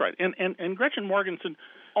 Yeah, that's right. And Gretchen Morgenstern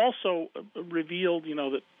also revealed,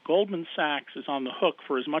 that Goldman Sachs is on the hook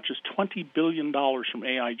for as much as $20 billion from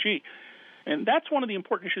AIG. And that's one of the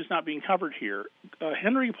important issues not being covered here.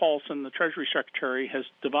 Henry Paulson, the Treasury Secretary, has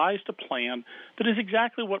devised a plan that is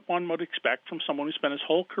exactly what one would expect from someone who spent his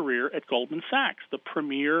whole career at Goldman Sachs, the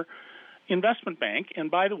premier investment bank, and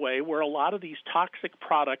by the way, where a lot of these toxic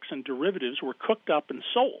products and derivatives were cooked up and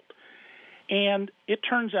sold. And it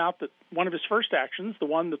turns out that one of his first actions, the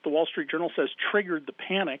one that the Wall Street Journal says triggered the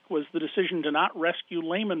panic, was the decision to not rescue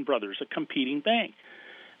Lehman Brothers, a competing bank.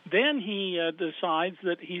 Then he decides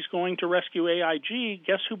that he's going to rescue AIG.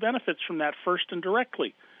 Guess who benefits from that first and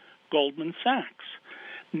directly? Goldman Sachs.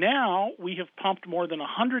 Now we have pumped more than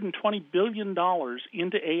 $120 billion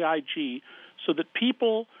into AIG so that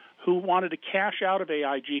people who wanted to cash out of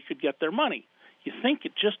AIG could get their money. You think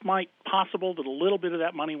it just might possible that a little bit of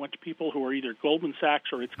that money went to people who are either Goldman Sachs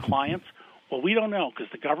or its clients? Well, we don't know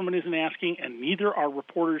because the government isn't asking, and neither are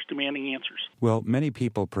reporters demanding answers. Well, many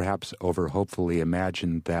people perhaps over-hopefully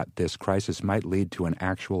imagine that this crisis might lead to an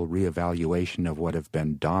actual reevaluation of what have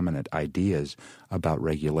been dominant ideas about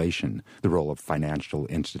regulation, the role of financial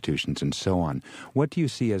institutions, and so on. What do you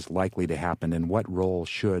see as likely to happen, and what role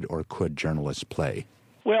should or could journalists play?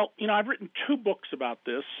 Well, I've written 2 books about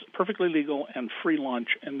this, Perfectly Legal and Free Lunch,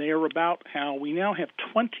 and they are about how we now have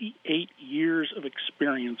 28 years of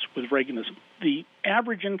experience with Reaganism. The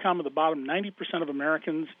average income of the bottom 90% of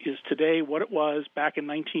Americans is today what it was back in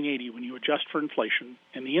 1980 when you adjust for inflation,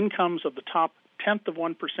 and the incomes of the top 10th of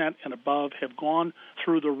 1% and above have gone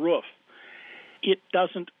through the roof. It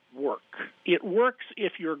doesn't work. It works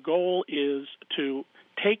if your goal is to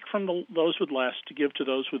take from those with less to give to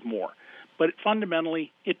those with more. But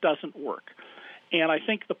fundamentally, it doesn't work. And I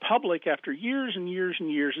think the public, after years and years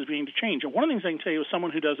and years, is beginning to change. And one of the things I can tell you as someone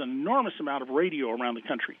who does an enormous amount of radio around the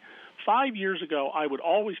country, 5 years ago, I would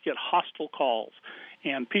always get hostile calls.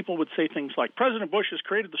 And people would say things like, President Bush has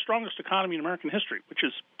created the strongest economy in American history, which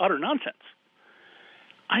is utter nonsense.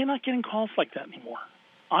 I'm not getting calls like that anymore.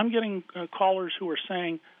 I'm getting callers who are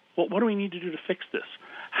saying, well, what do we need to do to fix this?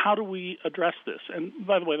 How do we address this? And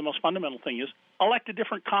by the way, the most fundamental thing is elect a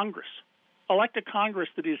different Congress. Elect a Congress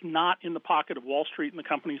that is not in the pocket of Wall Street and the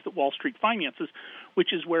companies that Wall Street finances,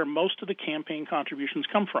 which is where most of the campaign contributions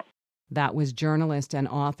come from. That was journalist and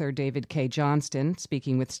author David K. Johnston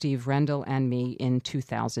speaking with Steve Rendell and me in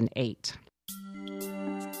 2008.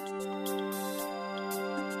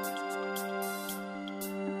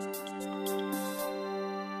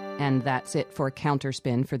 And that's it for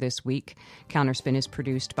Counterspin for this week. Counterspin is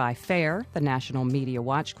produced by FAIR, the National Media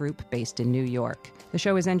Watch Group based in New York. The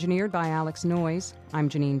show is engineered by Alex Noyes. I'm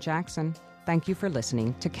Janine Jackson. Thank you for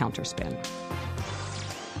listening to Counterspin.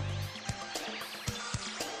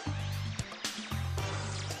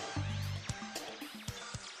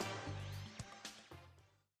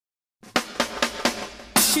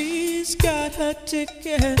 She's got her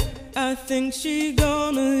ticket. I think she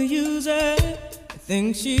gonna use it. I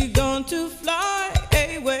think she going to fly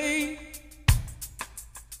away.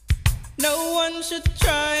 No one should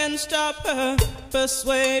try and stop her,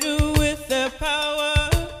 persuade her with their power.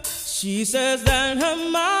 She says that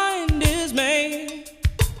her mind is made.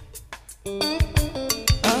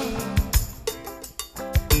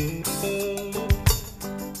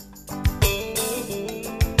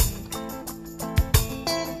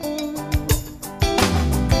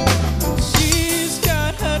 She's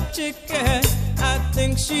got her ticket. I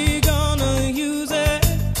think she gonna use it.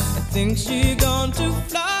 I think she going to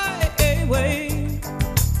fly away.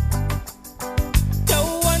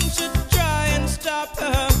 No one should try and stop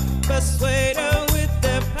her, persuade her with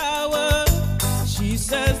their power. She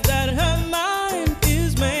says that her mind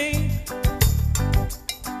is made.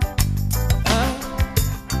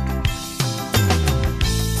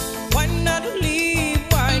 Why not leave?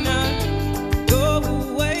 Why not go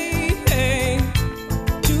away? Hey,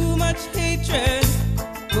 too much hatred,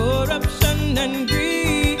 corruption and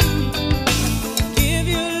greed.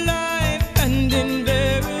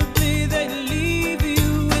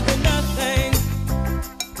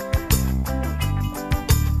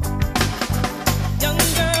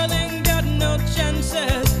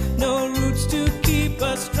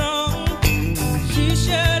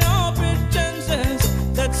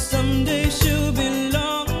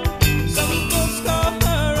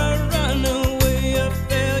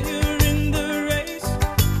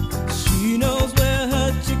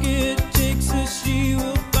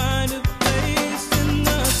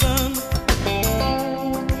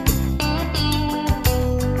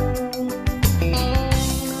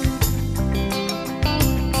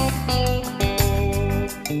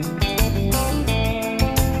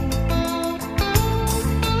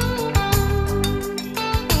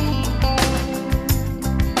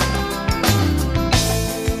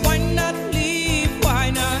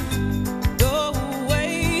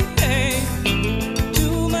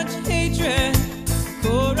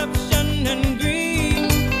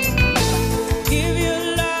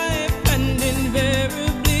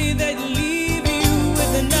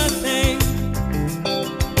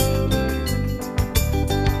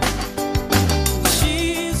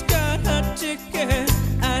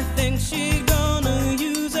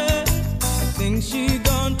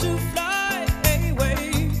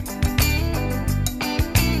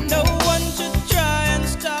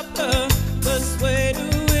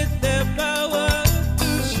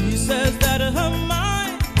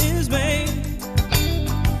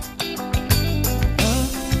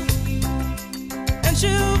 and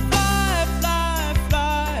she'll